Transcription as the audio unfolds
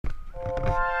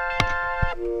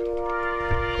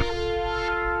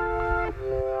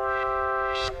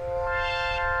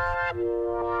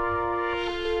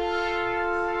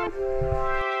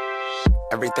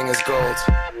Everything is gold,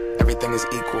 everything is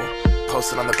equal.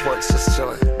 Posted on the porch, just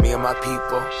chilling, me and my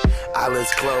people.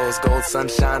 Eyelids closed, gold sun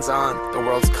shines on. The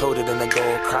world's coated in a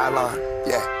gold Krylon.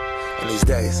 Yeah, and these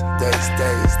days,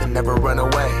 they never run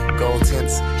away. Gold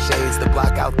tints, shades that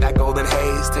block out that golden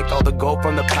haze. Take all the gold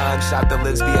from the pawn shop that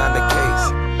lives beyond the case,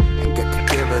 and give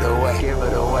it away, give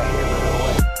it away, give it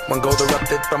away. When gold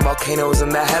erupted from volcanoes in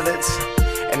the heavens,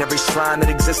 and every shrine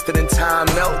that existed in time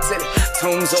melted.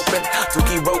 Tombs open,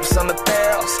 dookie ropes on the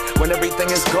barrels. When everything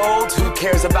is gold, who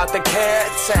cares about the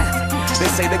carats?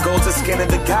 They say the gold's the skin of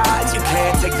the gods. You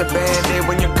can't take the band-aid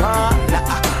when you're gone.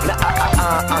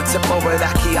 Tip over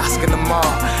that kiosk in the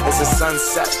mall as the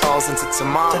sunset falls into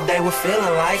tomorrow. Today we're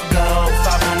feeling like gold,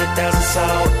 500,000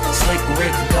 sold. Slick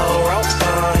Rick gold, rope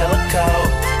on, hella cold.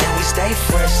 And we stay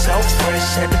fresh, so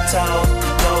fresh at the toe.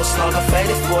 Gold slugger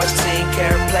faded, 14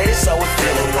 karat plated, so we're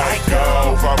feeling like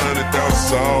gold. 500,000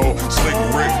 sold. Slick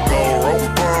Rick gold,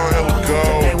 rope on, hella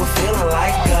cold. Today we're feeling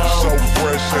like gold, so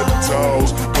fresh at the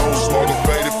toes. Gold slugger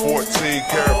faded, 14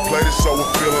 karat plated, so we're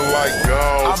feeling like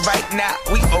gold. Alright, now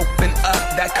we open up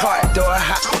that car door,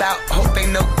 hop out. Hope they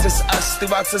notice us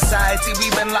throughout society.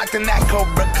 We've been locked in that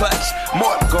Cobra clutch.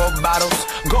 More gold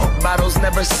bottles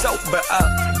never sober up.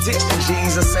 Dear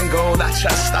Jesus and gold I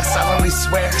trust. I solemnly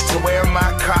swear to wear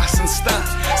my cross and stuff.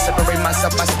 Separate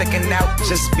myself by sticking out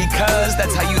just because.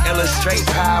 That's how you illustrate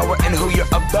power and who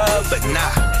you're above. But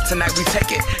nah, tonight we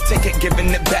take it, giving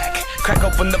it back. Crack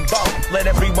open the vault, let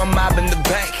everyone mob in the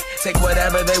bank. Take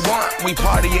whatever they want, we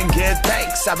party and give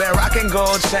thanks. I've been rocking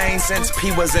gold chains since P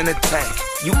was in a tank.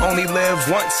 You only live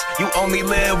once, you only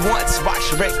live once. Watch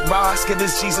Rick Ross give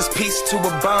his Jesus piece to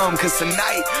a bum. Cause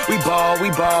tonight, we ball,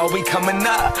 we coming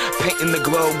up. Painting the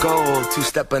globe gold,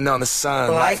 two-stepping on the sun.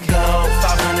 like gold,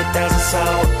 500,000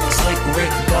 sold. Slick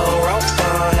Rick gold, rope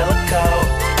on, hella cold.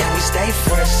 And we stay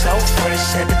fresh, so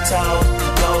fresh at the toe.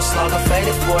 Gold slugger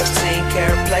faded, 14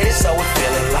 karat plated, so we're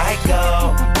feeling like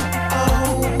gold.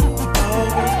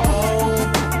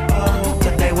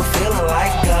 Today we're feeling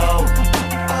like gold.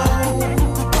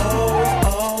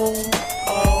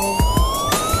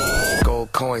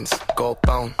 Gold coins, gold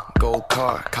phone, gold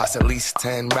car. Cost at least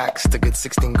 10 racks to get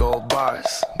 16 gold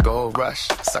bars. Gold rush,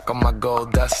 suck on my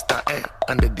gold dust, stuntin'.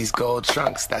 Under these gold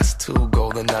trunks, that's 2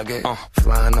 golden nugget.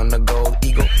 Flying on the gold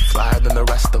eagle, flyer than the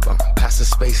rest of them. Pass the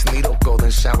space needle,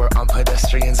 golden shower on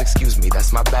pedestrians. Excuse me,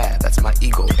 that's my bad, that's my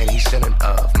eagle, and he shouldn't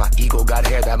of. My eagle got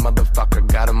hair, that motherfucker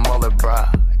got a mullet, bruh.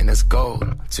 And it's gold.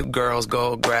 2 girls,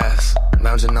 gold grass,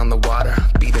 lounging on the water,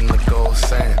 beating the gold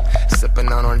sand.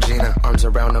 Sipping on Orangina, arms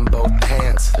around them both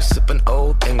hands. They're sipping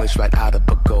old English right out of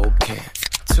a gold can.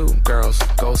 2 girls,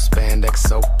 gold spandex,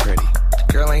 so pretty.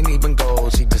 The girl ain't even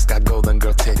gold, she just got golden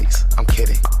girl titties. I'm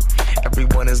kidding.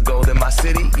 Everyone is gold in my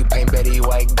city. You paint Betty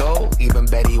White gold, even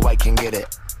Betty White can get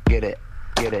it. Get it,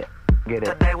 get it, get it.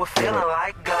 Today we're feeling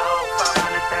like gold,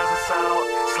 500,000 sold.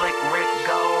 Slick Rick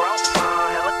gold, rope on,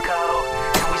 hella cold.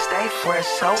 And we stay fresh,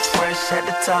 so fresh at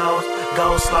the toes.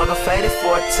 Gold slugger faded,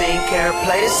 14 karat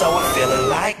plated, so we're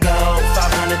feeling like gold,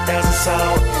 500,000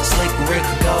 sold. Slick Rick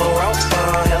gold, rope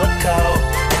on, hella cold.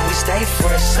 And we stay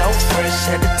fresh, so fresh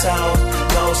at the toes.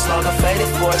 Gold slugger faded,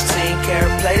 14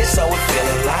 karat plated, so we're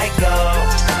feeling like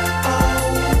gold.